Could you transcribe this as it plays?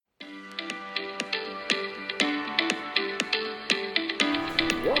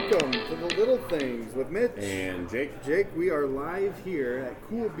Welcome to the Little Things with Mitch and Jake. Jake, we are live here at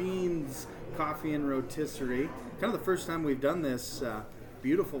Kool Beans Coffee and Roasterie. Kind of the first time we've done this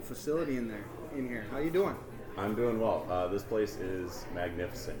beautiful facility in here. How you doing? I'm doing well. This place is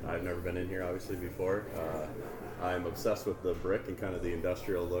magnificent. I've never been in here, obviously, before. I'm obsessed with the brick and kind of the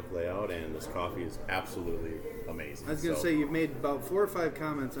industrial look layout, and this coffee is absolutely amazing. I was going to say, you've made about 4 or 5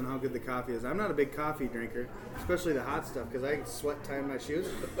 comments on how good the coffee is. I'm not a big coffee drinker, especially the hot stuff, because I sweat tying my shoes.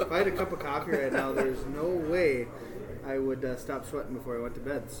 If I had a cup of coffee right now, there's no way I would stop sweating before I went to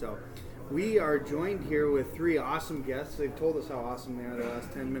bed. So we are joined here with 3 awesome guests. They've told us how awesome they are the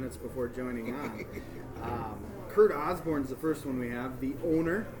last 10 minutes before joining on. Kurt Osborne's the first one we have, the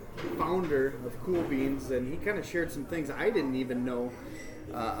owner, founder of Kool Beans, and he kind of shared some things I didn't even know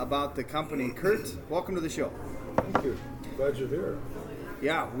about the company. Kurt, welcome to the show. Thank you. Glad you're here.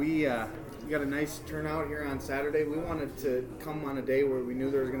 Yeah, we got a nice turnout here on Saturday. We wanted to come on a day where we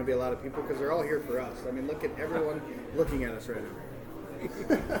knew there was going to be a lot of people because they're all here for us. I mean, look at everyone looking at us right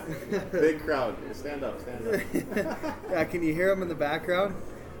now. Big crowd. Stand up. Yeah, can you hear them in the background?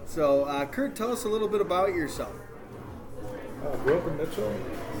 So, Kurt, tell us a little bit about yourself. I grew up in Mitchell,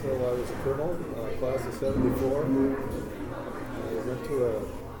 so I was a colonel, class of 74. I went to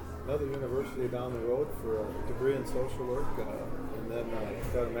another university down the road for a degree in social work, and then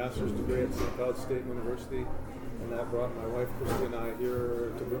got a master's degree at St. Cloud State University, and that brought my wife Christy and I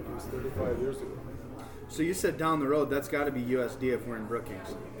here to Brookings 35 years ago. So you said down the road, that's got to be USD if we're in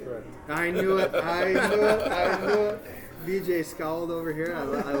Brookings. Correct. I knew it. BJ scowled over here. I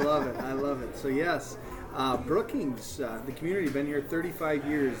love it. So yes, Brookings, the community, been here 35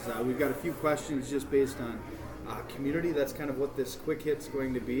 years. We've got a few questions just based on community. That's kind of what this quick hit's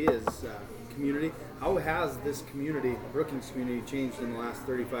going to be, is community. How has this community, Brookings community, changed in the last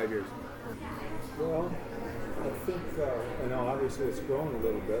 35 years? Well, I think, obviously it's grown a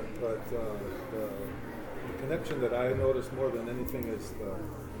little bit, but the connection that I noticed more than anything is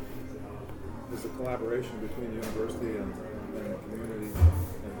the collaboration between the university and the community,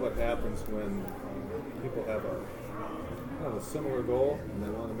 and what happens when people have a similar goal and they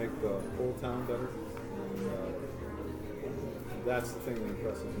want to make the whole town better. And that's the thing that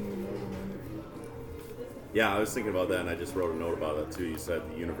impresses me more than anything. Yeah, I was thinking about that, and I just wrote a note about that too. You said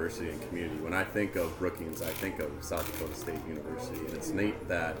the university and community. When I think of Brookings, I think of South Dakota State University, and it's neat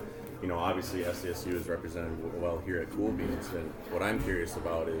that, obviously SDSU is represented well here at Kool Beans, and what I'm curious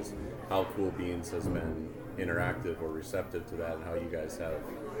about is how Kool Beans has been interactive or receptive to that, and how you guys have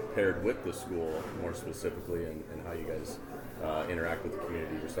paired with the school more specifically, and how you guys interact with the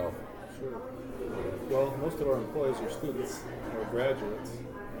community yourself. Sure. Well, most of our employees are students or graduates,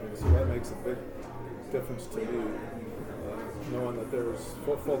 and so that makes a big difference to me, knowing that there's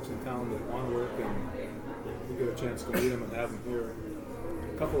folks in town that want to work, and we get a chance to meet them and have them here.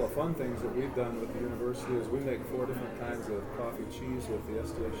 A couple of fun things that we've done with the university is we make 4 different kinds of coffee cheese with the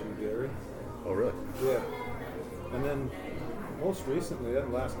SDSU dairy. Oh, really? Yeah. And then most recently,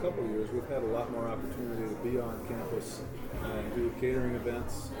 in the last couple of years, we've had a lot more opportunity to be on campus and do catering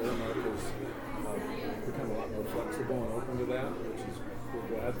events. Airmark has become a lot more flexible and open to that, which is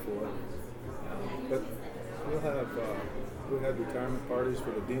we're glad for. But we'll have retirement parties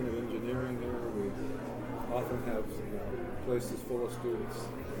for the Dean of Engineering here. We often have places full of students,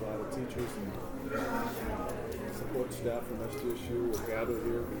 a lot of teachers and support staff from SDSU will gather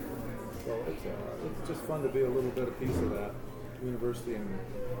here. So it's just fun to be a little bit a piece of that university and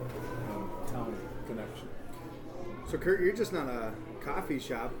town connection. So Kurt, you're just not a coffee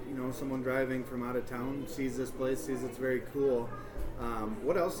shop. Someone driving from out of town sees this place, sees it's very cool.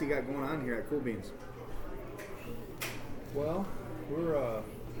 What else you got going on here at Kool Beans? Well, we're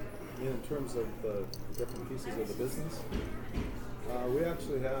in terms of the different pieces of the business. We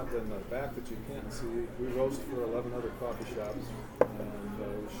actually have in the back that you can't see, we roast for 11 other coffee shops, and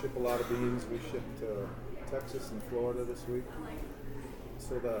we ship a lot of beans. We shipped to Texas and Florida this week.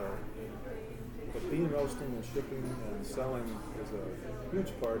 So the bean roasting and shipping and selling is a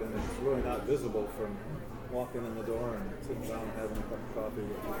huge part, and it's really not visible from walking in the door and sitting down and having a cup of coffee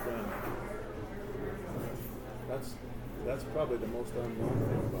with your friend. That's probably the most unknown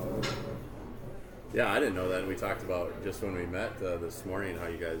thing about it. Yeah, I didn't know that. And we talked about just when we met this morning how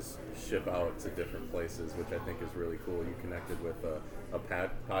you guys ship out to different places, which I think is really cool. You connected with a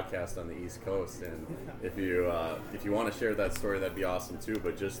podcast on the East Coast, and if you want to share that story, that'd be awesome too.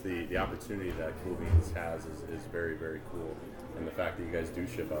 But just the opportunity that Kool Beans has is very, very cool, and the fact that you guys do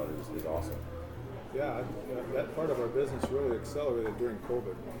ship out is awesome. Yeah, that part of our business really accelerated during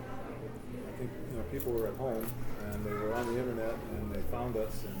COVID. I think people were at home and they were on the internet and they found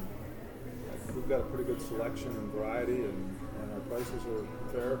us, and we've got a pretty good selection and variety, and and our prices were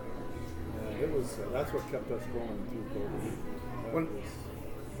fair. And that's what kept us going through COVID.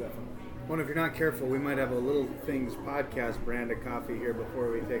 Definitely. Well, if you're not careful, we might have a Little Things podcast brand of coffee here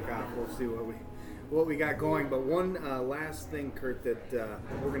before we take off. We'll see what we got going. But one last thing, Kurt, that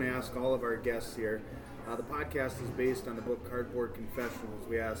we're going to ask all of our guests here. The podcast is based on the book Cardboard Confessionals.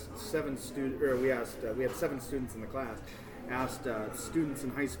 We asked we had 7 students in the class. Asked students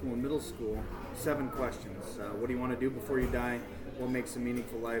in high school and middle school 7 questions. What do you want to do before you die? What makes a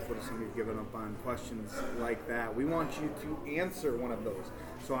meaningful life? What is something you've given up on? Questions like that. We want you to answer one of those.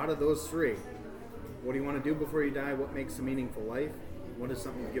 So out of those 3, what do you want to do before you die? What makes a meaningful life? What is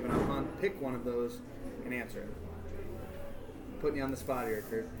something you've given up on? Pick one of those and answer it. Putting you on the spot here,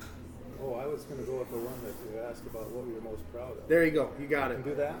 Kurt. Oh, I was going to go with the one that you asked about what you're most proud of. There you go. You got it. Can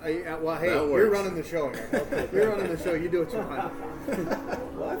do that? Well, hey, you're running the show here. You're running the show. You do what you want.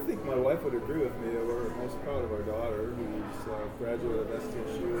 Well, I think my wife would agree with me that we're most proud of our daughter, who's a graduate of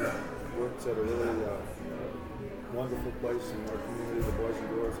STSU, works at a really wonderful place in our community, the Boys and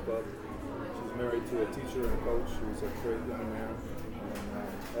Girls Club. She's married to a teacher and coach who's a great young man, and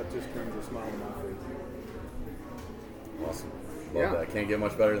that just brings a smile to my face. Awesome. Love that. Can't get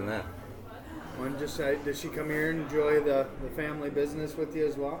much better than that. And just does she come here and enjoy the family business with you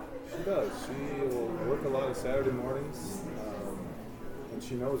as well? She does. She will work a lot of Saturday mornings, and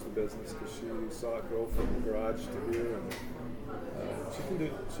she knows the business because she saw it grow from the garage to here.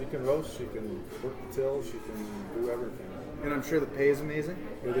 And she can roast, she can work the till, she can do everything. And I'm sure the pay is amazing.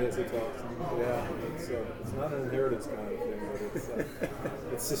 It is. It's awesome. Yeah, it's not an inheritance kind of thing, but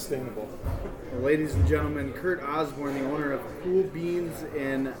it's sustainable. Well, ladies and gentlemen, Kurt Osborne, the owner of Kool Beans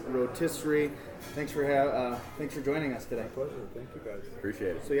in Roasterie. Thanks for joining us today. My pleasure. Thank you, guys.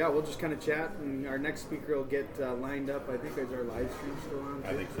 Appreciate it. So yeah, we'll just kind of chat, and our next speaker will get lined up. I think is our live stream still on? Too?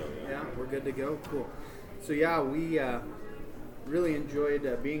 I think so. Yeah, we're good to go. Cool. So yeah, we really enjoyed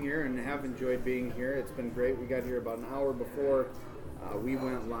being here and have enjoyed being here. It's been great. We got here about an hour before we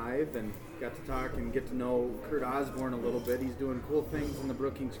went live and got to talk and get to know Kurt Osborne a little bit. He's doing cool things in the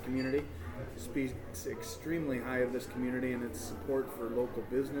Brookings community. Speaks extremely high of this community and its support for local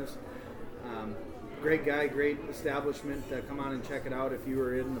business. Great guy, great establishment. Come on and check it out if you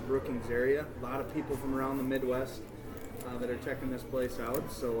are in the Brookings area. A lot of people from around the Midwest that are checking this place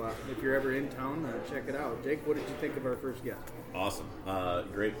out. So if you're ever in town, check it out. Jake, what did you think of our first guest? Awesome.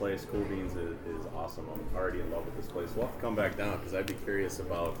 Great place. Kool Beans is awesome. I'm already in love with this place. We'll have to come back down because I'd be curious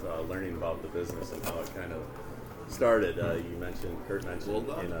about learning about the business and how it kind of started. Kurt mentioned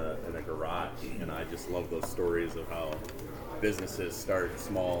in a garage, and I just love those stories of how businesses start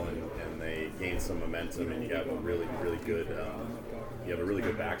small and they gain some momentum, and you have a really good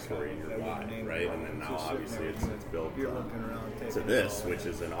backstory in your why, right? And then now obviously it's built to this, which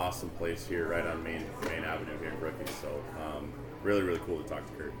is an awesome place here right on Main Avenue here in Brookings. So really cool to talk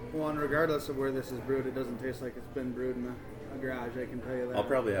to Kurt. Well, and regardless of where this is brewed, it doesn't taste like it's been brewed in a garage, I can tell you that. I'll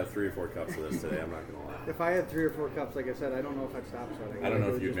probably have 3 or 4 cups of this today, I'm not going to lie. If I had 3 or 4 cups, like I said, I don't know if I'd stop sweating. I don't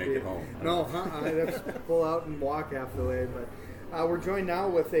know if you'd make it home. No, I'd have to pull out and walk half the way. But we're joined now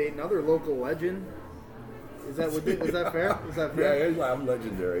with another local legend. Is that fair? Is that fair? Yeah, I'm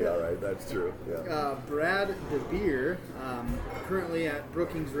legendary. All right, that's true. Yeah. Brad DeBeer, currently at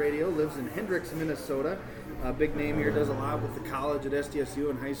Brookings Radio, lives in Hendricks, Minnesota. Big name here, does a lot with the college at STSU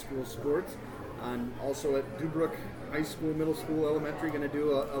and high school sports. And also at Dubrook High School, Middle School, Elementary, going to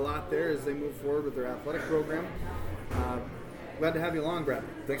do a lot there as they move forward with their athletic program. Glad to have you along, Brad.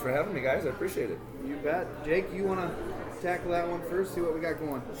 Thanks for having me, guys. I appreciate it. You bet. Jake, you want to tackle that one first, see what we got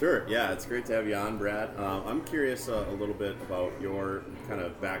going? Sure. Yeah, it's great to have you on, Brad. I'm curious a little bit about your kind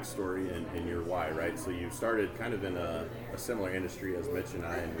of backstory and your why, right? So you started kind of in a similar industry as Mitch and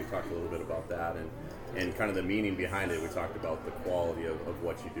I, and we talked a little bit about that and kind of the meaning behind it. We talked about the quality of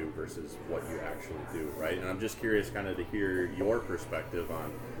what you do versus what you actually do, right? And I'm just curious kind of to hear your perspective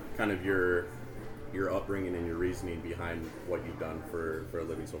on kind of your upbringing and your reasoning behind what you've done for a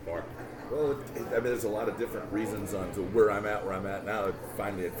living so far. Well, there's a lot of different reasons on to where I'm at now.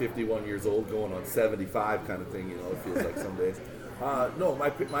 Finally at 51 years old, going on 75 kind of thing, it feels like some days. No,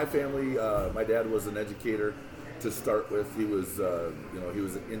 my family, my dad was an educator to start with. He was, he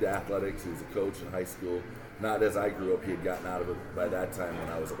was into athletics. He was a coach in high school. Not as I grew up. He had gotten out of it by that time when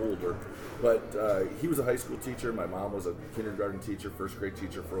I was older. But he was a high school teacher. My mom was a kindergarten teacher, first grade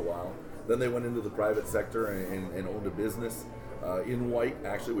teacher for a while. Then they went into the private sector and owned a business in White.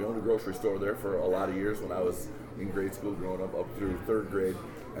 Actually, we owned a grocery store there for a lot of years when I was in grade school, growing up through 3rd grade.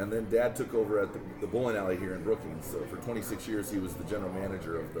 And then Dad took over at the bowling alley here in Brookings. So for 26 years, he was the general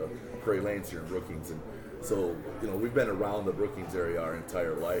manager of the Prairie Lanes here in Brookings. And So, we've been around the Brookings area our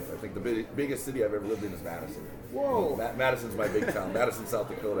entire life. I think the biggest city I've ever lived in is Madison. Whoa. Madison's my big town, Madison, South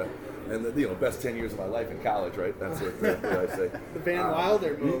Dakota. And the best 10 years of my life in college, right? That's what I say. The Van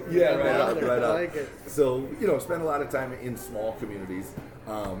Wilder move. Yeah, Van right Wilder. up. I like it. So, spend a lot of time in small communities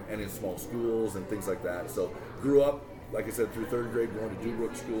and in small schools and things like that. So, grew up, like I said, through third grade going to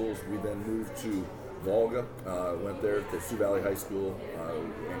Dubrook schools. We then moved to Volga, went there to Sioux Valley High School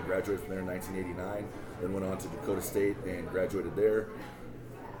and graduated from there in 1989. Then went on to Dakota State and graduated there.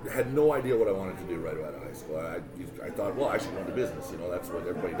 Had no idea what I wanted to do right out of high school. I thought, well, I should go into business. That's what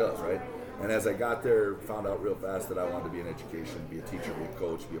everybody does, right? And as I got there, found out real fast that I wanted to be in education, be a teacher, be a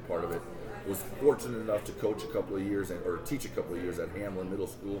coach, be a part of it. Was fortunate enough to coach a couple of years or teach a couple of years at Hamlin Middle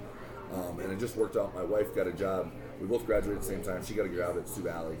School, and it just worked out. My wife got a job. We both graduated at the same time. She got a job at Sioux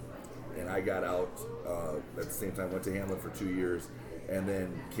Valley, and I got out at the same time. Went to Hamlin for 2 years, and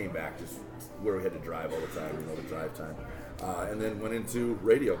then came back just where we had to drive all the time, the drive time. And then went into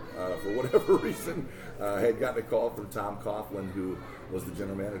radio for whatever reason. Had gotten a call from Tom Coughlin, who was the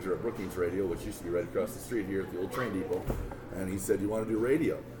general manager of Brookings Radio, which used to be right across the street here at the old train depot. And he said, "You want to do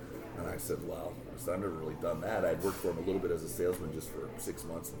radio?" And I said, "Well, I've never really done that. I'd worked for him a little bit as a salesman just for 6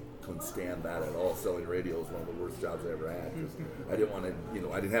 months and couldn't stand that at all. Selling radio was one of the worst jobs I ever had. I didn't want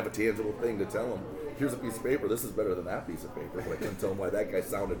to, I didn't have a tangible thing to tell him. Here's a piece of paper. This is better than that piece of paper. But I couldn't tell him why that guy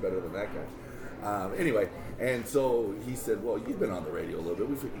sounded better than that guy. Anyway, and so he said, "Well, you've been on the radio a little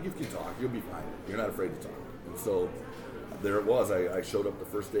bit. You can talk. You'll be fine. You're not afraid to talk." And so there it was. I showed up the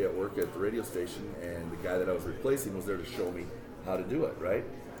first day at work at the radio station, and the guy that I was replacing was there to show me how to do it, right?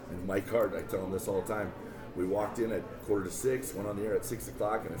 And Mike Hart, I tell him this all the time. We walked in at 5:45, went on the air at 6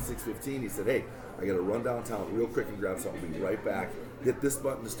 o'clock, and at 6:15 he said, "Hey, I got to run downtown real quick and grab something. Be right back. Hit this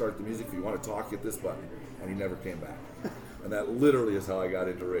button to start the music. If you want to talk, hit this button." And he never came back. And that literally is how I got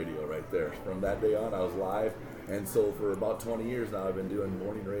into radio right there. From that day on, I was live. And so for about 20 years now, I've been doing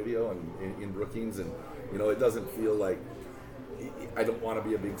morning radio and in Brookings. And, it doesn't feel like I don't want to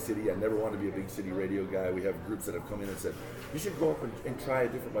be a big city. I never want to be a big city radio guy. We have groups that have come in and said, "You should go up and try a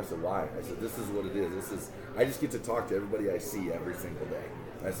different." I said, "Why?" I said, "This is what it is. I just get to talk to everybody I see every single day."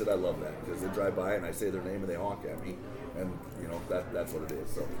 I said, "I love that," because they drive by and I say their name and they honk at me. And, that's what it is.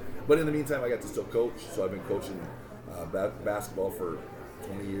 So, but in the meantime, I got to still coach. So I've been coaching basketball for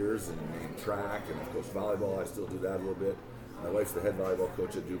 20 years and track, and I've coached volleyball. I still do that a little bit. My wife's the head volleyball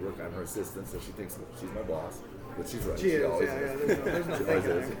coach at Dubrook. I'm her assistant, so she thinks she's my boss. But she's right. She is, always there's no she always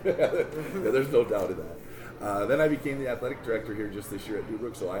thinking is. Yeah, there's no doubt in that. Then I became the athletic director here just this year at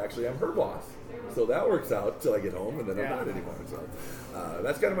Dubrook, so I actually am her boss. So that works out till I get home, and then I'm not anymore. So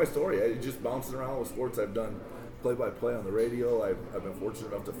that's kind of my story. I just bouncing around with sports. I've done play-by-play on the radio. I've been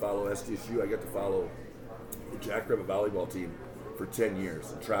fortunate enough to follow SDSU. I got to follow the Jackrabbit volleyball team for 10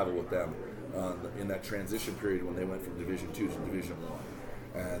 years and travel with them in that transition period when they went from Division II to Division I.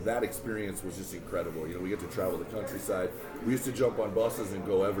 And that experience was just incredible. We get to travel the countryside. We used to jump on buses and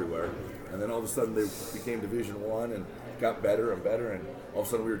go everywhere. And then all of a sudden they became Division I and got better and better. And all of a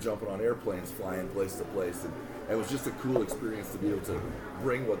sudden we were jumping on airplanes, flying place to place. And it was just a cool experience to be able to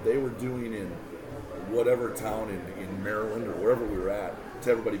bring what they were doing in whatever town in Maryland or wherever we were at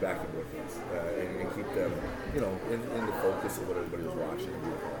to everybody back in Brookings and keep them, in the focus of what everybody was watching and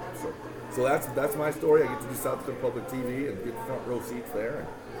doing. So that's my story. I get to do South Dakota Public TV and get the front row seats there.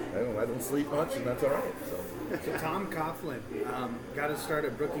 And I don't sleep much, and that's all right. So Tom Coughlin got his start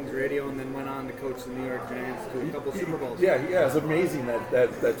at Brookings Radio and then went on to coach the New York Giants to a couple Super Bowls. Yeah, it's amazing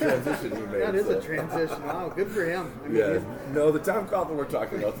that transition he made. That is a transition. Wow, good for him. No, the Tom Coughlin we're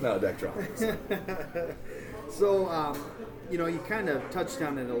talking about is now Dectronics. So, you kind of touched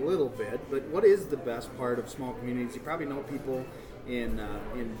on it a little bit, but what is the best part of small communities? You probably know people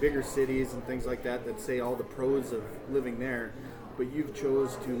in bigger cities and things like that say all the pros of living there, but you've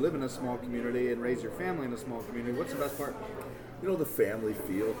chose to live in a small community and raise your family in a small community. What's the best part? The family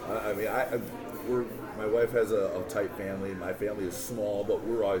feel. My wife has a tight family. My family is small, but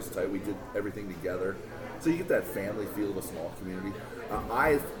we're always tight. We did everything together. So you get that family feel of a small community.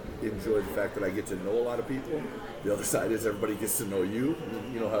 I enjoy the fact that I get to know a lot of people. The other side is everybody gets to know you.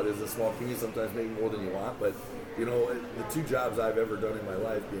 You know how it is in a small community, sometimes maybe more than you want. But, the two jobs I've ever done in my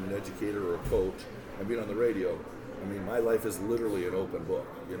life, being an educator or a coach and being on the radio, my life is literally an open book,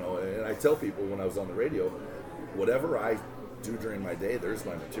 And I tell people when I was on the radio, whatever I do during my day, there's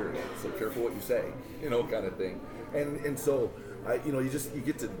my material. So careful what you say, kind of thing. And so, you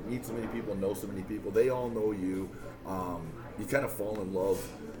get to meet so many people, know so many people. They all know you. You kind of fall in love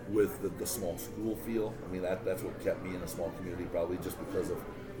with the small school feel. That's what kept me in a small community, probably just because of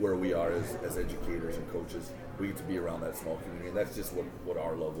where we are as educators and coaches. We get to be around that small community, and that's just what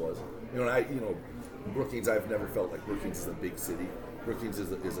our love was. Brookings, I've never felt like Brookings is a big city. Brookings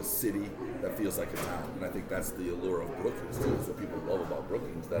is a city that feels like a town, and I think that's the allure of Brookings too. Is what people love about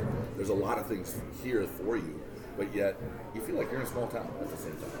Brookings, that there's a lot of things here for you, but yet you feel like you're in a small town at the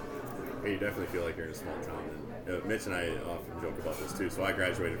same time. You definitely feel like you're in a small town. And Mitch and I often joke about this too. So I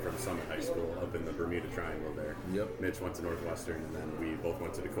graduated from Summit High School up in the Bermuda Triangle there. Yep. Mitch went to Northwestern, and then we both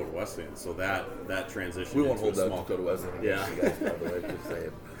went to Dakota Wesleyan. So that transition. We won't into hold a that small Dakota Wesleyan. Yeah. You guys, by the way, just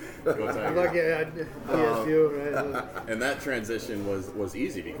saying. Go Tigers. Look at DSU, right? And that transition was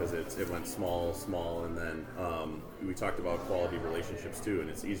easy because it went small, and then we talked about quality relationships too, and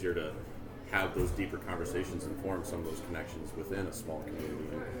it's easier to have those deeper conversations and form some of those connections within a small community.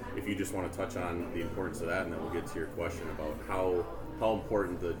 And if you just want to touch on the importance of that, and then we'll get to your question about how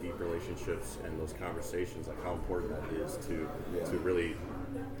important the deep relationships and those conversations, like how important that is to really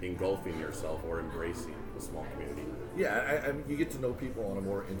engulfing yourself or embracing a small community. Yeah, I mean, you get to know people on a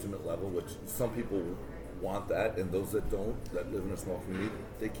more intimate level, which some people want that, and those that don't, that live in a small community,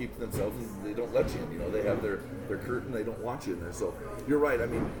 they keep to themselves and they don't let you in. They have their curtain, they don't want you in there. So you're right. I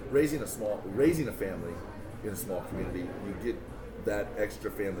mean, raising a family in a small community, you get that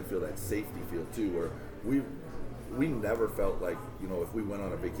extra family feel, that safety feel too, where we never felt like, if we went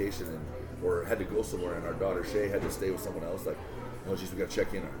on a vacation or had to go somewhere and our daughter Shay had to stay with someone else, like, oh geez, we got to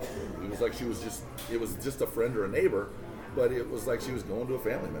check in on her. It was like it was just a friend or a neighbor, but it was like she was going to a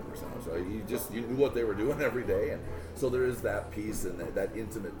family member's house, right? You knew what they were doing every day, and so there is that piece and that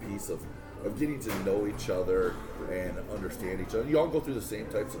intimate piece of getting to know each other and understand each other. You all go through the same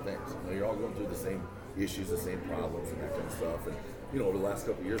types of things. You're all going through the same issues, the same problems, and that kind of stuff. And over the last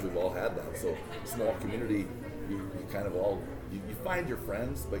couple of years, we've all had that. So small community, you kind of all you find your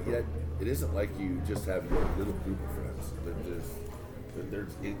friends, but yet it isn't like you just have your little group of friends.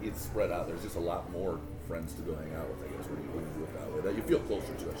 It's spread out. There's just a lot more friends to go hang out with, I guess, when you do it that way, that you feel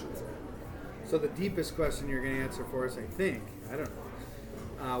closer to, I should say. So the deepest question you're going to answer for us, I don't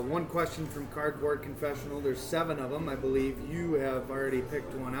know. One question from Cardboard Confessional. There's 7 of them. I believe you have already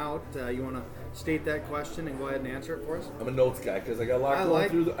picked one out. You want to state that question and go ahead and answer it for us? I'm a notes guy because I got a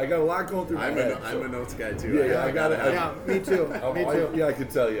lot going through my head. I'm a notes guy too. I got it. Yeah, me too. Me too. I can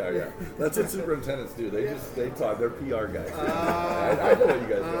tell you. Yeah, that's what superintendents do. They talk. They're PR guys. I know what you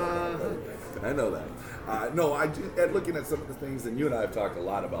guys do. I know that. No, I do. At looking at some of the things, and you and I have talked a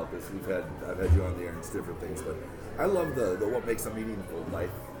lot about this. I've had you on the air and it's different things, but I love the what makes a meaningful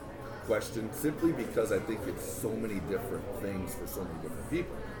life question, simply because I think it's so many different things for so many different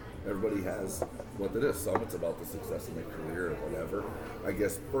people. Everybody has what it is. Some it's about the success in their career or whatever. I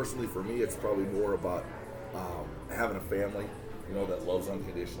guess personally for me, it's probably more about having a family, that loves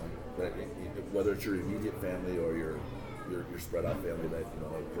unconditionally. That whether it's your immediate family or your spread out family that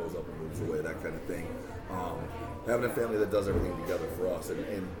grows up and moves away, that kind of thing. Having a family that does everything together for us,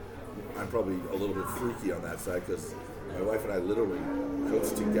 and I'm probably a little bit freaky on that side because my wife and I literally coach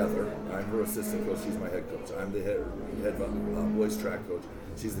together. I'm her assistant coach. She's my head coach. I'm the head boys track coach.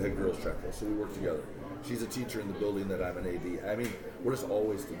 She's the head girls track coach. So we work together. She's a teacher in the building that I'm an AD. I mean, we're just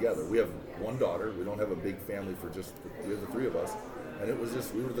always together. We have one daughter. We don't have a big family for we have the 3 of us. And it was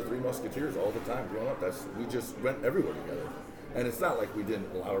just, we were the 3 musketeers all the time growing up. We just went everywhere together. And it's not like we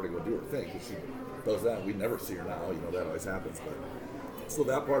didn't allow her to go do her thing, because she does that. We never see her now. That always happens. But so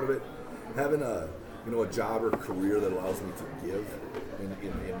that part of it, having a job or career that allows me to give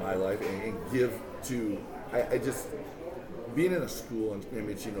in my life and give to, I just, being in a school, and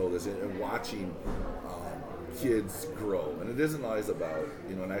Mitch, this, and watching kids grow. And it isn't always about,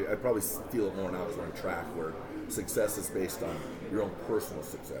 and I probably feel it more now because we're in track, where success is based on your own personal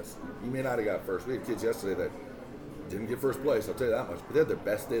success. You may not have got first. We had kids yesterday that didn't get first place, I'll tell you that much, but they had their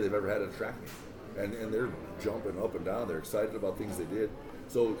best day they've ever had at a track meet. And they're jumping up and down. They're excited about things they did.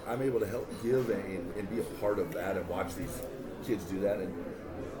 So I'm able to help give and be a part of that and watch these kids do that. And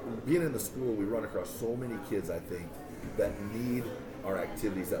being in the school, we run across so many kids, I think, that need our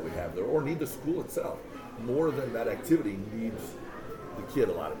activities that we have there, or need the school itself more than that activity needs the kid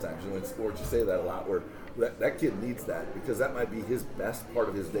a lot of times. In sports, you say that a lot, where that kid needs that, because that might be his best part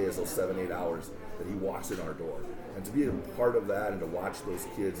of his day, is those 7-8 hours that he walks in our door. And to be a part of that and to watch those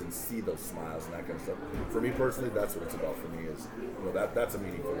kids and see those smiles and that kind of stuff, for me personally, that's what it's about for me, is that's a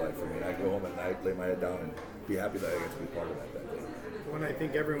meaningful life for me. And I go home at night, lay my head down, and be happy that I get to be part of that day. When I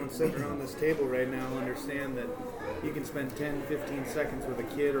think everyone sitting around this table right now understand that you can spend 10, 15 seconds with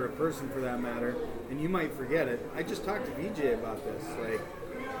a kid, or a person for that matter, and you might forget it. I just talked to VJ about this.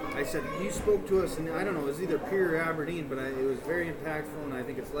 I said, you spoke to us, and I don't know, it was either Pierre or Aberdeen, but it was very impactful, and I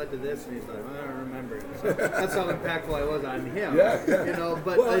think it's led to this. And he's like, I don't remember it. So that's how impactful I was on him. Yeah. You know,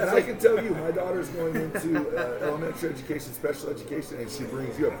 but well, it's and like, I can tell you, my daughter's going into elementary education, special education, and she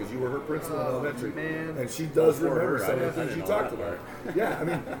brings you up because you were her principal in elementary. Man. And she does remember her, some of the I things you didn't know talked that about. Yeah, I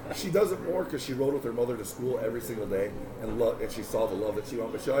mean, she does it more because she rode with her mother to school every single day and she saw the love that she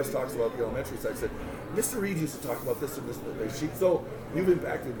wanted. But she always talks about the elementary side. I said, Mr. Reed used to talk about this and this and this. So you've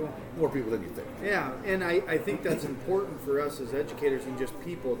impacted more people than you think. yeah, and I think that's important for us as educators and just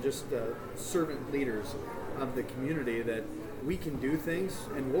people, just servant leaders of the community, that we can do things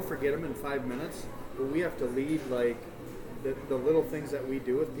and we'll forget them in 5 minutes, but we have to lead like the little things that we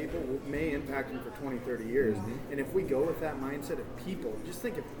do with people may impact them for 20, 30 years. And if we go with that mindset of people, just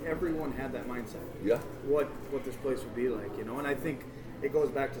think if everyone had that mindset, Yeah. what this place would be like, you know. And I think it goes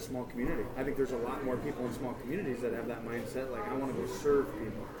back to small community. I think there's a lot more people in small communities that have that mindset, like I want to go serve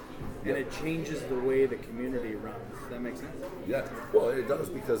people. And it changes the way the community runs. Does that make sense? Yeah, well, it does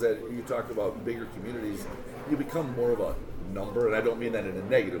because you talked about bigger communities, you become more of a number, and I don't mean that in a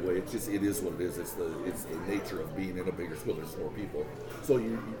negative way. It's just it is what it is. It's the nature of being in a bigger school. There's more people, so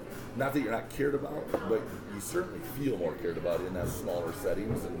you not that you're not cared about, but you certainly feel more cared about in that smaller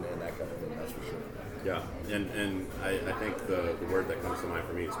settings and that kind of thing. That's for sure. Yeah, and I think the word that comes to mind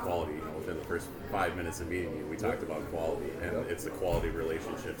for me is quality. You know, within the first 5 minutes of meeting you, we talked about quality, and it's the quality of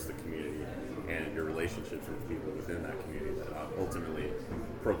relationships, the community, and your relationships with people within that community that ultimately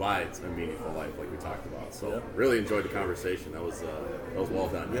provides a meaningful life, like we talked about. So, really enjoyed the conversation. That was well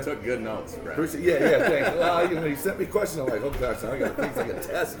done. You took good notes, Brad. Yeah, thanks. Well, you sent me questions. I'm like, oh gosh, now I got things I can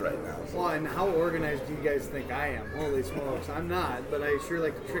test right now. So. Well, and how organized do you guys think I am? Holy smokes, I'm not, but I sure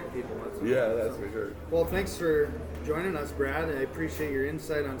like to trick people. That's for sure. Well, thanks for joining us, Brad. I appreciate your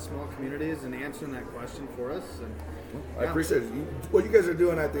insight on small communities and answering that question for us. And I appreciate it. What you guys are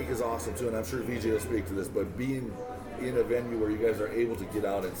doing, I think, is awesome too, and I'm sure VJ will speak to this. But being in a venue where you guys are able to get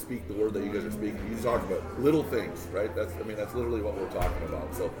out and speak the word that you guys are speaking, you talk about little things, right? That's literally what we're talking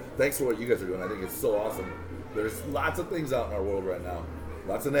about. So thanks for what you guys are doing. I think it's so awesome. There's lots of things out in our world right now.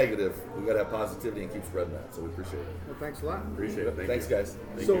 Lots of negative. We got to have positivity and keep spreading that. So we appreciate it. well, thanks a lot. Appreciate it. Thanks, guys.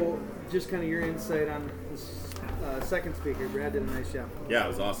 Thank So, you. just kind of your insight on this second speaker. Brad did a nice job. Yeah, it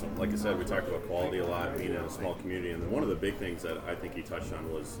was awesome. Like I said, we talked about quality a lot, being in a small community, and then one of the big things that I think he touched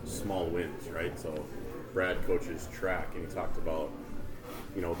on was small wins, right? So Brad coaches track, and he talked about,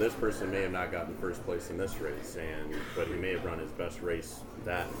 you know, this person may have not gotten first place in this race, but he may have run his best race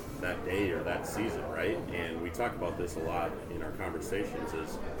that day or that season, right? And we talk about this a lot in our conversations,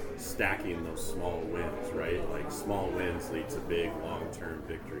 is stacking those small wins, right? Like small wins lead to big long-term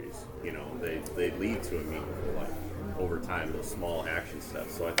victories. You know, they lead to a meaningful life over time, those small action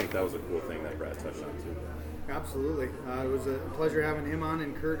steps. So I think that was a cool thing that Brad touched on too. Absolutely. It was a pleasure having him on,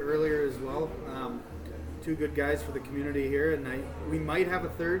 and Kurt earlier as well. Two good guys for the community here, and we might have a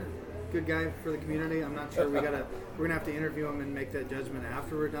third good guy for the community. I'm not sure. We're gonna have to interview him and make that judgment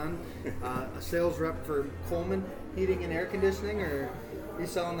after we're done. A sales rep for Coleman Heating and Air Conditioning, or are you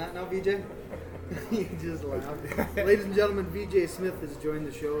selling that now, VJ? You just laughed. Ladies and gentlemen, VJ Smith has joined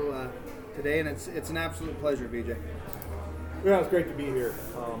the show today, and it's an absolute pleasure, VJ. Yeah, it's great to be here.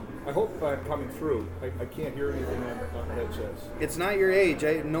 I hope I'm coming through. I can't hear anything on the headsets. It's not your age.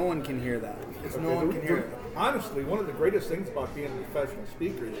 No one can hear that. No one can hear it. Honestly, one of the greatest things about being a professional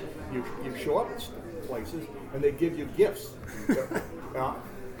speaker is you show up at places and they give you gifts.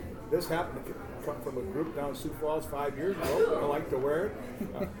 This happened to come from a group down in Sioux Falls 5 years ago. I like to wear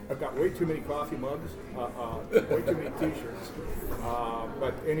it. I've got way too many coffee mugs, way too many T-shirts.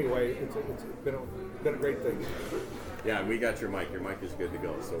 But anyway, it's been a great thing. Yeah, we got your mic. Your mic is good to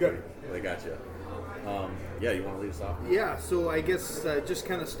go. So Good. they got you. Yeah, you want to lead us off? Yeah, so I guess just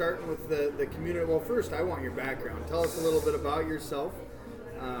kind of starting with the community. Well, first, I want your background. Tell us a little bit about yourself,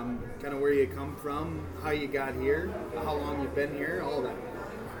 kind of where you come from, how you got here, how long you've been here, all that.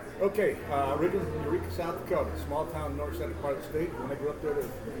 Okay, originally from Eureka, South Dakota, small town north central part of the state. When I grew up there, there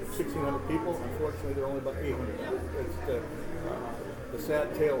were 1,600 people. Unfortunately, there are only about 800 now. It's the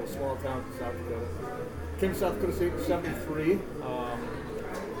sad tale of small towns in South Dakota. Came to South Dakota State in 73.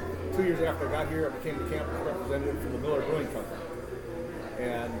 2 years after I got here, I became the campus representative for the Miller Brewing Company.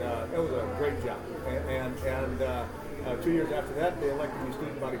 And that was a great job. And 2 years after that, they elected me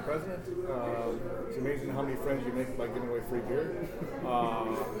student body president. It's amazing how many friends you make by giving away free beer.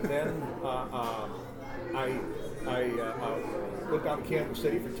 Then I lived out in Kansas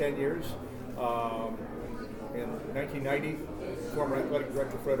City for 10 years. In 1990, former athletic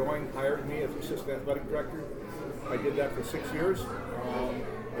director Fred Oing hired me as assistant athletic director. I did that for 6 years.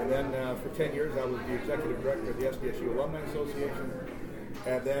 And then for 10 years, I was the executive director of the SDSU Alumni Association.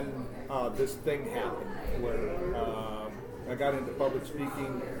 And then this thing happened where I got into public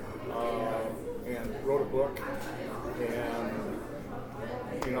speaking and wrote a book. And,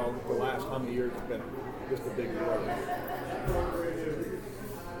 you know, the last how many years has been just a big world.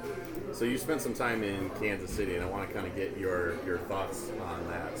 So you spent some time in Kansas City, and I want to kind of get your thoughts on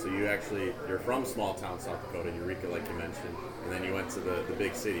that. So you're from small town South Dakota, Eureka, like you mentioned, and then you went to the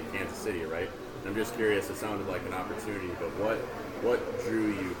big city, Kansas City, right? And I'm just curious, it sounded like an opportunity, but what drew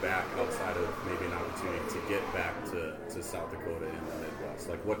you back outside of maybe an opportunity to get back to South Dakota in the Midwest?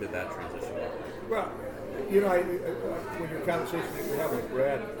 Like, what did that transition look like? Well, you know, when your conversation that you have with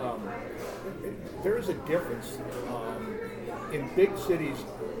Brad, there is a difference. In big cities,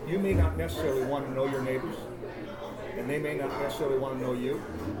 you may not necessarily want to know your neighbors, and they may not necessarily want to know you.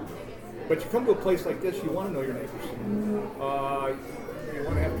 But you come to a place like this, you want to know your neighbors. You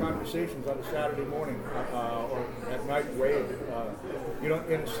want to have conversations on a Saturday morning or at night wave. You know,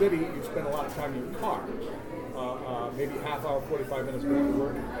 in a city, you spend a lot of time in your car, maybe half hour, 45 minutes going to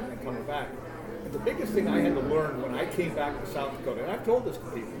work and coming back. And the biggest thing I had to learn when I came back to South Dakota, and I've told this to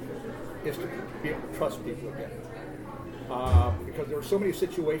people, is to be able to trust people again. Because there were so many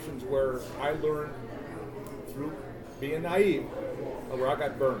situations where I learned through being naive, where I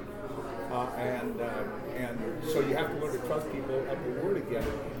got burned. And so you have to learn to trust people at the word again,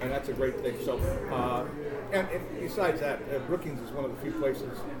 and that's a great thing. So, and besides that, Brookings is one of the few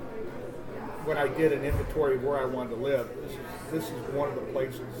places, when I did an inventory of where I wanted to live, this is one of the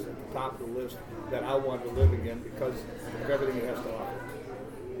places at the top of the list that I wanted to live again because of everything it has to offer.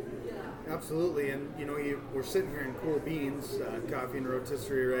 Absolutely, and you know, we're sitting here in Kool Beans, Coffee and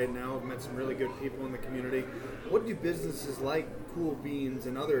Roasterie right now. I've met some really good people in the community. What do businesses like Kool Beans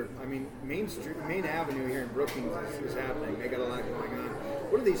and other, Main Avenue here in Brookings is happening. They got a lot going on.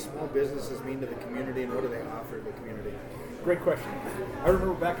 What do these small businesses mean to the community, and what do they offer the community? Great question. I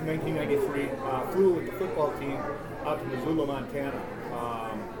remember back in 1993, flew with the football team out to Missoula, Montana.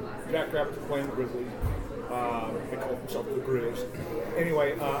 Jack Rabbits were playing the Grizzlies. They call themselves the Grizz.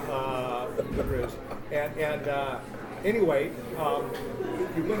 Anyway, the Grizz. And anyway,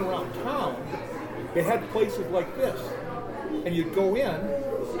 if you went around town, they had places like this. And you'd go in,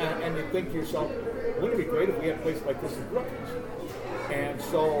 and you'd think to yourself, wouldn't it be great if we had a place like this in Brookings? And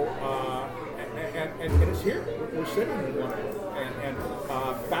so, and it's here. We're sitting in one of them. And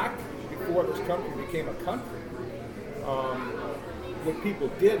back before this country became a country, what people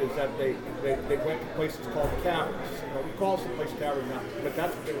did is that they went to places called taverns. We call some place tavern now, but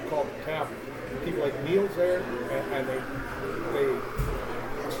that's what they were called, taverns. People had meals there, and they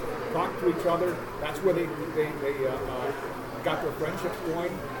talked to each other. That's where they got their friendships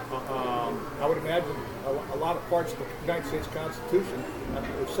going. I would imagine a lot of parts of the United States Constitution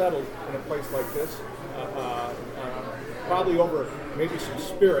were settled in a place like this, probably over maybe some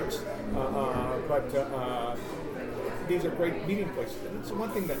spirits, but these are great meeting places. And it's one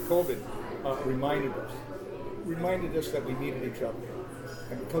thing that COVID reminded us that we needed each other,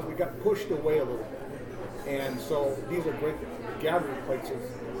 and because we got pushed away a little bit. And so these are great gathering places,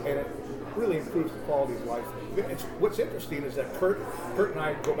 and it really improves the quality of life. What's interesting is that Kurt and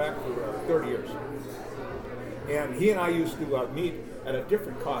I go back for 30 years. And he and I used to meet at a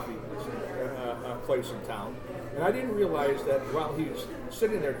different coffee place in town. And I didn't realize that while he was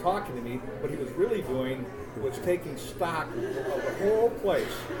sitting there talking to me, what he was really doing was taking stock of the whole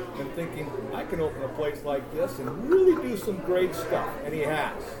place and thinking, I can open a place like this and really do some great stuff. And he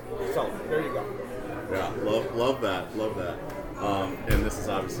has. So, there you go. Yeah, love that. And this is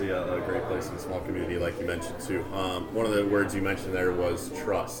obviously a great place in a small community, like you mentioned too. One of the words you mentioned there was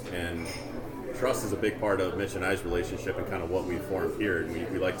trust, and trust is a big part of Mitch and I's relationship and kind of what we form here.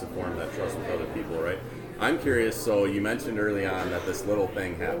 And we like to form that trust with other people, right? I'm curious, so you mentioned early on that this little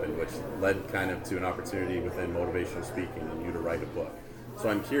thing happened, which led kind of to an opportunity within motivational speaking and you to write a book. So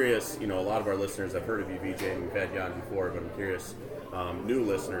I'm curious, a lot of our listeners, I've heard of you, VJ, and we've had you on before, but I'm curious, new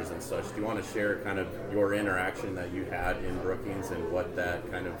listeners and such, do you want to share kind of your interaction that you had in Brookings and what that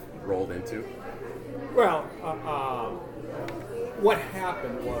kind of rolled into? Well, what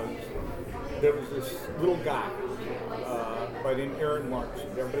happened was there was this little guy by the name Aaron Marks.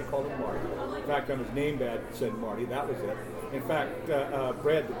 Everybody called him Marty. In fact, on his name badge it said Marty. That was it. In fact,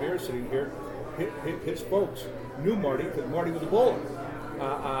 Brad, the beer sitting here, his folks knew Marty because Marty was a bowler.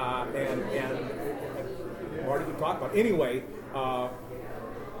 And Marty would talk about it. Anyway,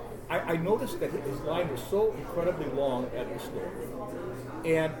 I noticed that his line was so incredibly long at the store.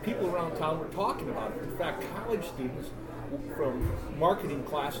 And people around town were talking about it. In fact, college students from marketing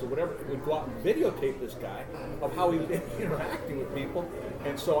class or whatever would go out and videotape this guy of how he was interacting with people.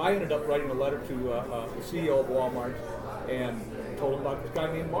 And so I ended up writing a letter to the CEO of Walmart and told him about this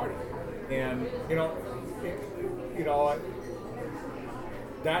guy named Marty. And,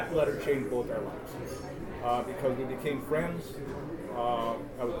 that letter changed both our lives because we became friends.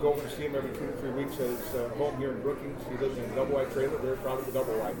 I would go over to see him every 2 to 3 weeks at his home here in Brookings. He lives in a double-wide trailer. They're proud of the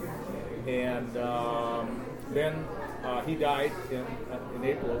double-wide. And then he died in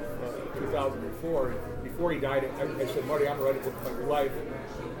April of 2004. Before he died, I said, Marty, I'm ready to book my life.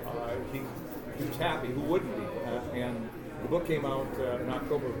 He was happy. Who wouldn't be? And the book came out in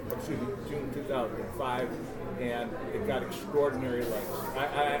June 2005, and it got extraordinary legs.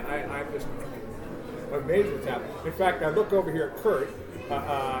 I'm just amazed what's happened. In fact, I look over here at Kurt,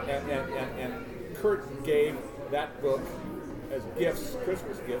 and Kurt gave that book as gifts,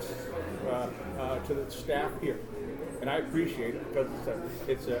 Christmas gifts, to the staff here. And I appreciate it because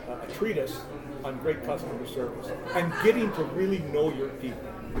it's a treatise on great customer service and getting to really know your people.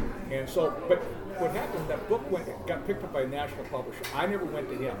 And so, but what happened, that book got picked up by a national publisher. I never went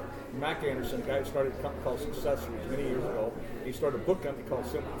to him. Mac Anderson, a guy who started a company called Successories many years ago. He started a book company called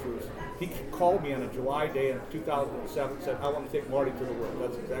Simple Truths. He called me on a July day in 2007 and said, I want to take Marty to the world.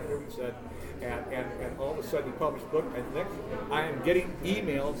 That's exactly what he said. And all of a sudden he published the book. And next, I am getting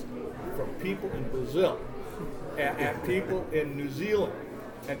emails from people in Brazil and people in New Zealand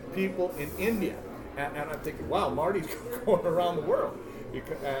and people in India. And I'm thinking, wow, Marty's going around the world.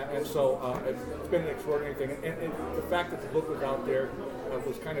 And so it's been an extraordinary thing. And the fact that the book was out there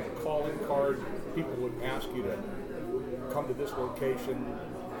was kind of a calling card. People would ask you to come to this location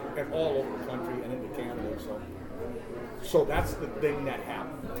and all over the country and into Canada. So that's the thing that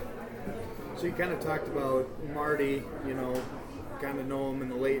happened. So you kind of talked about Marty, kind of know him in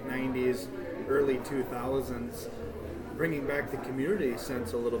the late 90s, early 2000s, bringing back the community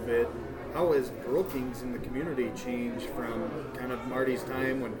sense a little bit. How has Brookings and the community changed from kind of Marty's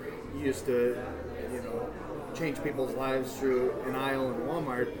time when you used to, change people's lives through an aisle in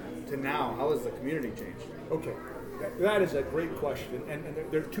Walmart to now? How has the community changed? Okay, that is a great question, and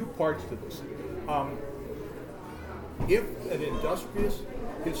there are two parts to this. If an industrious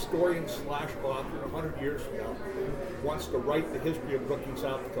historian / author 100 years from now wants to write the history of Brookings,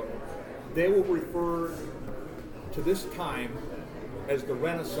 South Dakota, they will refer to this time as the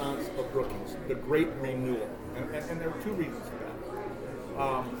Renaissance of Brookings, the Great Renewal. And there are two reasons for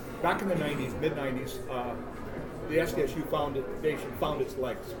that. Back in the 90s, mid-90s, the SDSU Foundation found its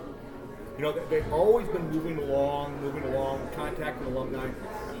legs. They've always been moving along, contacting alumni,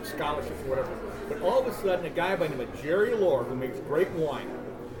 scholarships, whatever. But all of a sudden, a guy by the name of Jerry Lohr, who makes great wine,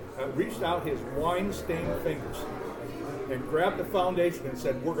 reached out his wine-stained fingers and grabbed the foundation and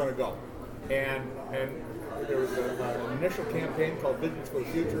said, we're going to go. And there was an initial campaign called Visions for the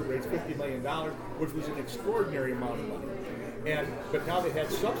Future, raised $50 million, which was an extraordinary amount of money. But now they've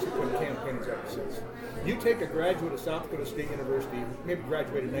had subsequent campaigns ever since. You take a graduate of South Dakota State University, maybe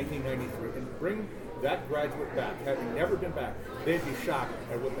graduated in 1993, and bring that graduate back, having never been back, they'd be shocked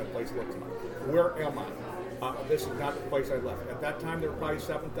at what that place looks like. Where am I? This is not the place I left. At that time, there were probably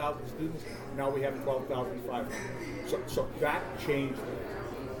 7,000 students. Now we have 12,500. So that changed things.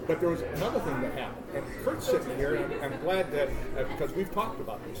 But there was another thing that happened, and Kurt's sitting here, and I'm glad that, because we've talked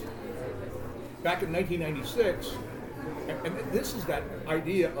about this. Back in 1996, and this is that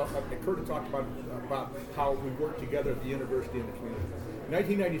idea that Kurt had talked about how we work together at the university and the community. In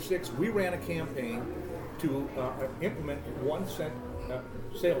 1996, we ran a campaign to implement 1 cent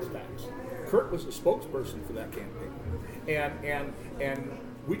sales tax. Kurt was the spokesperson for that campaign, and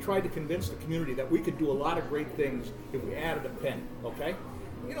we tried to convince the community that we could do a lot of great things if we added a penny. Okay.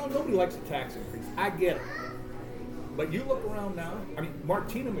 Nobody likes a tax increase. I get it. But you look around now,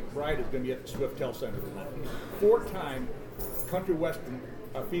 Martina McBride is going to be at the Swift Tel Center tonight. 4-time country western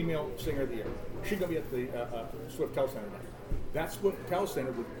female singer of the year. She's going to be at the Swift Tel Center tonight. That Swift Tel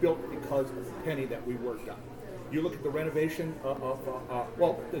Center was built because of the penny that we worked on. You look at the renovation of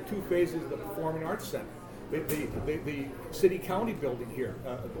the 2 phases of the Performing Arts Center. The city-county building here,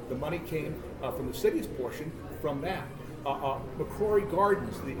 the money came from the city's portion from that. McCrory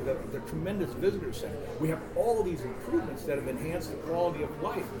Gardens, the tremendous visitor center. We have all these improvements that have enhanced the quality of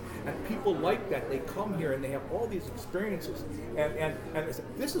life, and people like that. They come here and they have all these experiences, and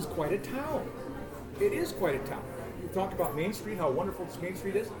this is quite a town. It is quite a town. You talk about Main Street, how wonderful this Main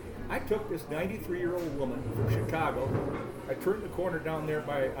Street is. I took this 93-year-old woman from Chicago. I turned the corner down there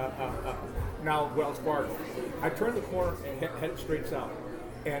by now Wells Fargo. I turned the corner and headed straight south,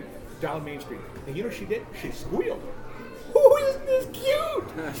 and down Main Street. And you know what she did? She squealed. Oh, isn't this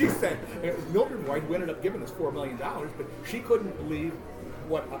cute? She said, and it was Mildred White who ended up giving us $4 million, but she couldn't believe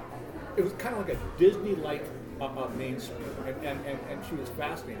what, it was kind of like a Disney-like Main Street, and she was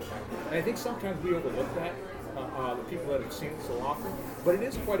fascinated by it. And I think sometimes we overlook that. the people that have seen it so often. But it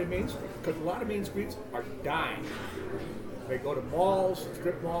is quite a main street because a lot of main streets are dying. They go to malls,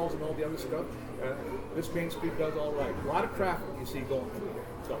 strip malls, and all the other stuff. This main street does all right. A lot of traffic you see going through.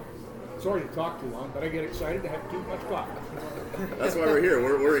 So, sorry to talk too long, but I get excited to have too much coffee. That's why we're here.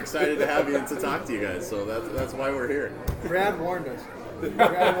 We're excited to have you and to talk to you guys. So that's why we're here. Brad warned us.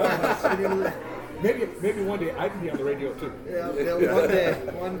 Brad warned us. Maybe one day I can be on the radio too. Yeah,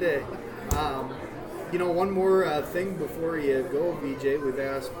 one day. One more thing before you go, VJ. We've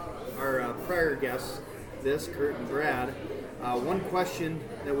asked our prior guests this, Kurt and Brad. One question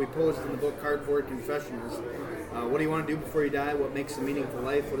that we posed in the book Cardboard Confessions. What do you want to do before you die? What makes a meaningful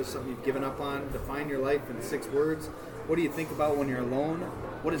life? What is something you've given up on? Define your life in 6 words. What do you think about when you're alone?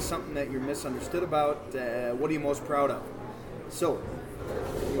 What is something that you're misunderstood about? What are you most proud of? So,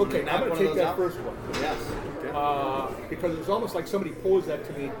 okay, I'm going to take that first one. Yes. Okay. Because it's almost like somebody posed that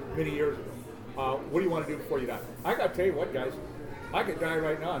to me many years ago. What do you want to do before you die? I got to tell you what, guys. I could die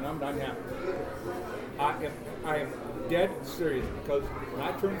right now and I'm not happy. I am dead serious because when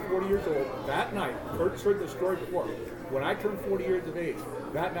I turned 40 years old, that night, Kurt's heard this story before, when I turned 40 years of age,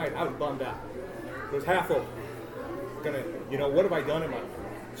 that night I was bummed out. It was half over. What have I done in my life?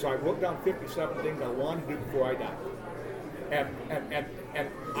 So I wrote down 57 things I wanted to do before I died. And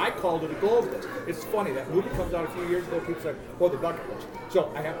I called it a goals list. It's funny, that movie comes out a few years ago, people say, oh, the bucket list.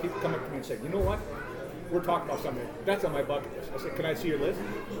 So I have people come up to me and say, you know what? We're talking about something. That's on my bucket list. I said, can I see your list?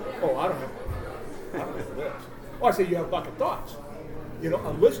 Oh, I don't have a list. Oh, I said, you have bucket thoughts. A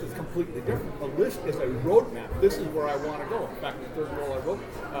list is completely different. A list is a roadmap. This is where I want to go. In fact, the third goal I wrote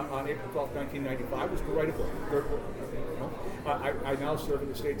on April 12, 1995 was to write a book. Third goal. I now serve in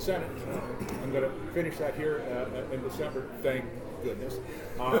the state senate. I'm going to finish that here in December. Thank goodness.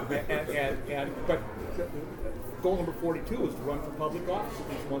 But goal number 42 is to run for public office at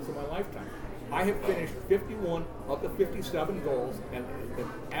least once in my lifetime. I have finished 51 of the 57 goals and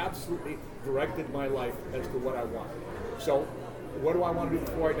absolutely directed my life as to what I want. So, what do I want to do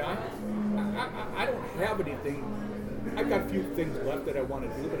before I die? I don't have anything. I've got a few things left that I want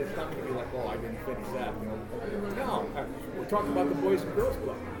to do, but it's not going to be like, oh, I didn't finish that. No, we're talking about the Boys and Girls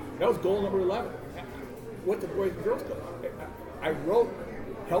Club. That was goal number 11. What's the Boys and Girls Club? I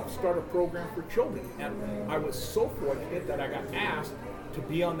helped start a program for children, and I was so fortunate that I got asked to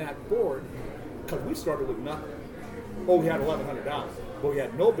be on that board because we started with nothing. Oh, we had $1,100, but we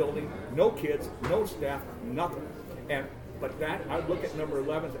had no building, no kids, no staff, nothing. But that, I look at number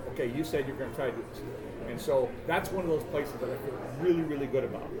 11 and say, okay, you said you're going to try to do this. And so that's one of those places that I feel really, really good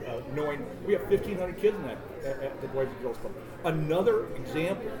about, knowing we have 1,500 kids in that at the Boys and Girls Club. Another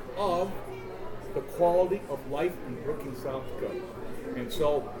example of the quality of life in Brookings, South Dakota. And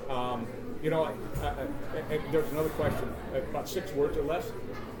so, and there's another question, about 6 words or less.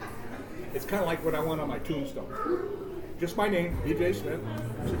 It's kind of like what I want on my tombstone. Just my name, BJ Smith,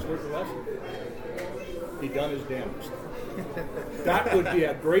 6 words or less. He done his damnedest. That would be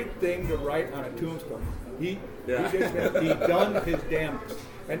a great thing to write on a tombstone. BJ Smith, he done his damnedest.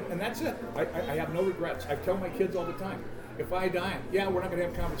 And that's it. I have no regrets. I tell my kids all the time, if I die, yeah, we're not going to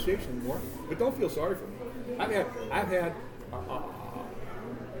have a conversation anymore, but don't feel sorry for me. I've had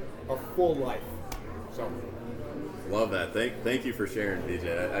a full life. So. Love that. Thank you for sharing,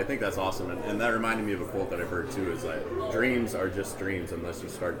 BJ. I think that's awesome. And that reminded me of a quote that I've heard too, is that dreams are just dreams unless you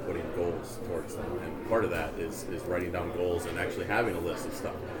start putting goals towards them. And part of that is writing down goals and actually having a list of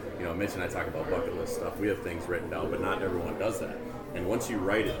stuff. Mitch and I talk about bucket list stuff. We have things written down, but not everyone does that. And once you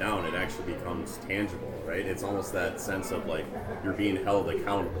write it down, it actually becomes tangible, right? It's almost that sense of like you're being held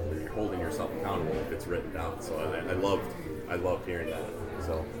accountable, or you're holding yourself accountable if it's written down. So I loved hearing that.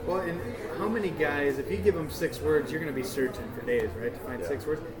 So. Well, and how many guys, if you give them 6 words, you're going to be searching for days, right, to find 6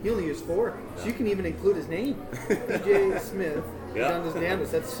 words. He only used 4, so you can even include his name. BJ Smith, done his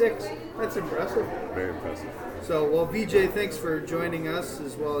damnedest. That's 6. That's impressive. Very impressive. So, well, BJ, thanks for joining us,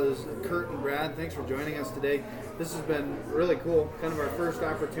 as well as Kurt and Brad. Thanks for joining us today. This has been really cool. Kind of our first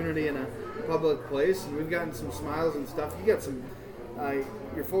opportunity in a public place, and we've gotten some smiles and stuff. You got some.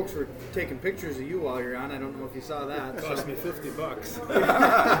 Your folks were taking pictures of you while you're on. I don't know if you saw that. It cost me $50.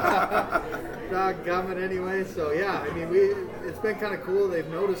 Doggone anyway. So yeah, I mean, it's been kind of cool. They've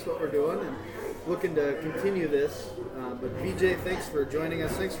noticed what we're doing and looking to continue this. But BJ, thanks for joining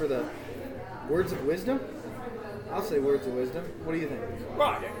us. Thanks for the words of wisdom. I'll say words of wisdom. What do you think?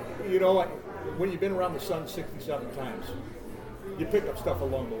 Well, when you've been around the sun 67 times, you pick up stuff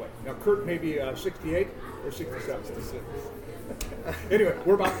along the way. Now, Kurt may be 68 or 67. Anyway,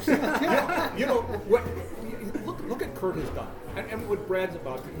 we're about to see. Look at Kurt has done, and what Brad's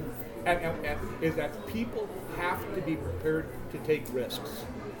about to do, and is that people have to be prepared to take risks.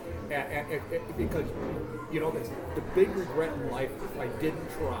 Because, the big regret in life is I didn't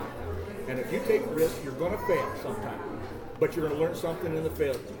try. And if you take risks, you're going to fail sometime. But you're going to learn something in the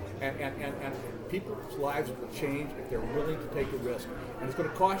failure. And people's lives will change if they're willing to take a risk. And it's going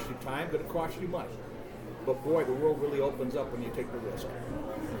to cost you time, going to cost you money. But boy, the world really opens up when you take the risk.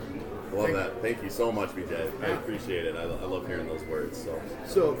 Love that. Thank you so much, BJ. I appreciate it. I love hearing those words.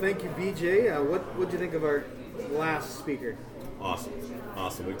 So thank you, BJ. What'd you think of our last speaker?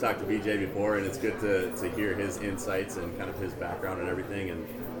 Awesome. We've talked to BJ before, and it's good to hear his insights and kind of his background and everything. And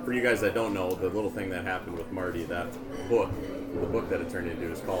for you guys that don't know, the little thing that happened with Marty, the book that it turned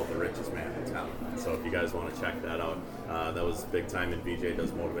into is called The Richest Man in Town. So if you guys want to check that out, that was big time, and BJ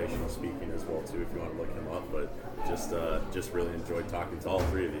does motivational speaking as well too if you want to look him up. But just really enjoyed talking to all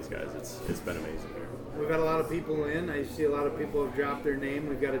three of these guys. It's been amazing here. We've had a lot of people in. I see a lot of people have dropped their name.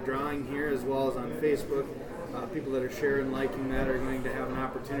 We've got a drawing here as well as on Facebook. People that are sharing, liking that are going to have an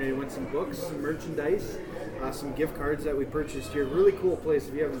opportunity to win some books, some merchandise, some gift cards that we purchased here. Really cool place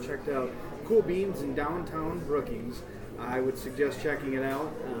if you haven't checked out Kool Beans in downtown Brookings. I would suggest checking it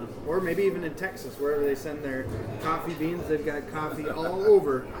out, or maybe even in Texas, wherever they send their coffee beans. They've got coffee all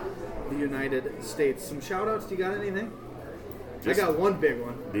over the United States. Some shout outs, do you got anything? I got one big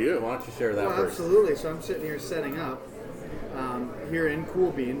one. Do you? Why don't you share that first? Absolutely. So I'm sitting here setting up here in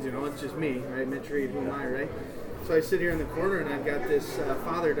Kool Beans. It's just me, right? Mitch Reed, who am I, right? So I sit here in the corner, and I've got this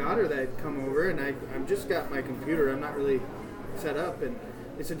father-daughter that come over, and I've just got my computer. I'm not really set up, and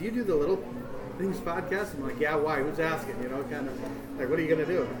they said, "Do you do the Little Things podcast?" I'm like, "Yeah, why? Who's asking?" Kind of like, "What are you gonna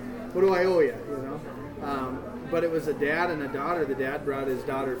do? What do I owe you?" But it was a dad and a daughter. The dad brought his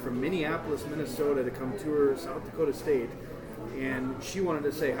daughter from Minneapolis, Minnesota, to come tour South Dakota State, and she wanted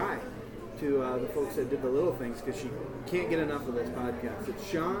to say hi to the folks that did the Little Things because she can't get enough of this podcast. It's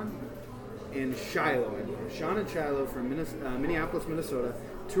Sean and Shiloh, I believe. Sean and Shiloh from Minneapolis, Minnesota,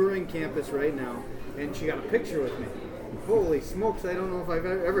 touring campus right now, and she got a picture with me. Holy smokes, I don't know if I've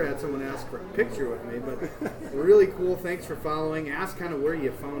ever had someone ask for a picture with me, but really cool. Thanks for following. Asked kind of where you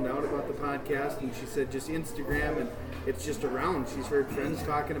found out about the podcast, and she said just Instagram, and it's just around. She's heard friends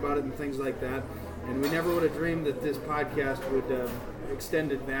talking about it and things like that, and we never would have dreamed that this podcast would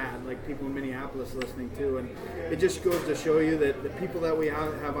extended that, like people in Minneapolis listening too. And it just goes to show you that the people that we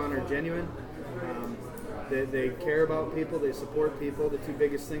have on are genuine. They care about people, they support people, the two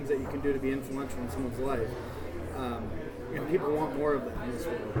biggest things that you can do to be influential in someone's life. And people want more of that in this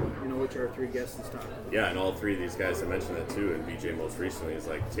world, which our three guests is talking about. Yeah, and all three of these guys have mentioned that too, and BJ most recently is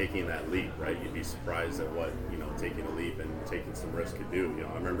like taking that leap, right? You'd be surprised at what, taking a leap and taking some risk could do.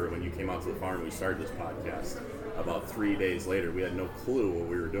 I remember when you came out to the farm and we started this podcast, about 3 days later, we had no clue what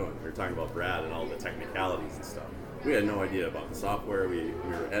we were doing. We were talking about Brad and all the technicalities and stuff. We had no idea about the software. We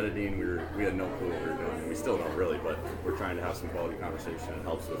were editing. We had no clue what we were doing. And we still don't really, but we're trying to have some quality conversation. It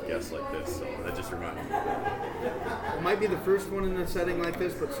helps with guests like this. So that just reminded me of that. It might be the first one in a setting like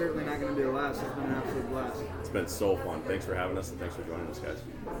this, but certainly not going to be the last. It's been an absolute blast. It's been so fun. Thanks for having us, and thanks for joining us, guys.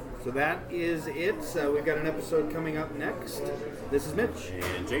 So that is it. We've got an episode coming up next. This is Mitch.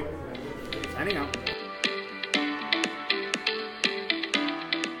 And Jake. Signing out.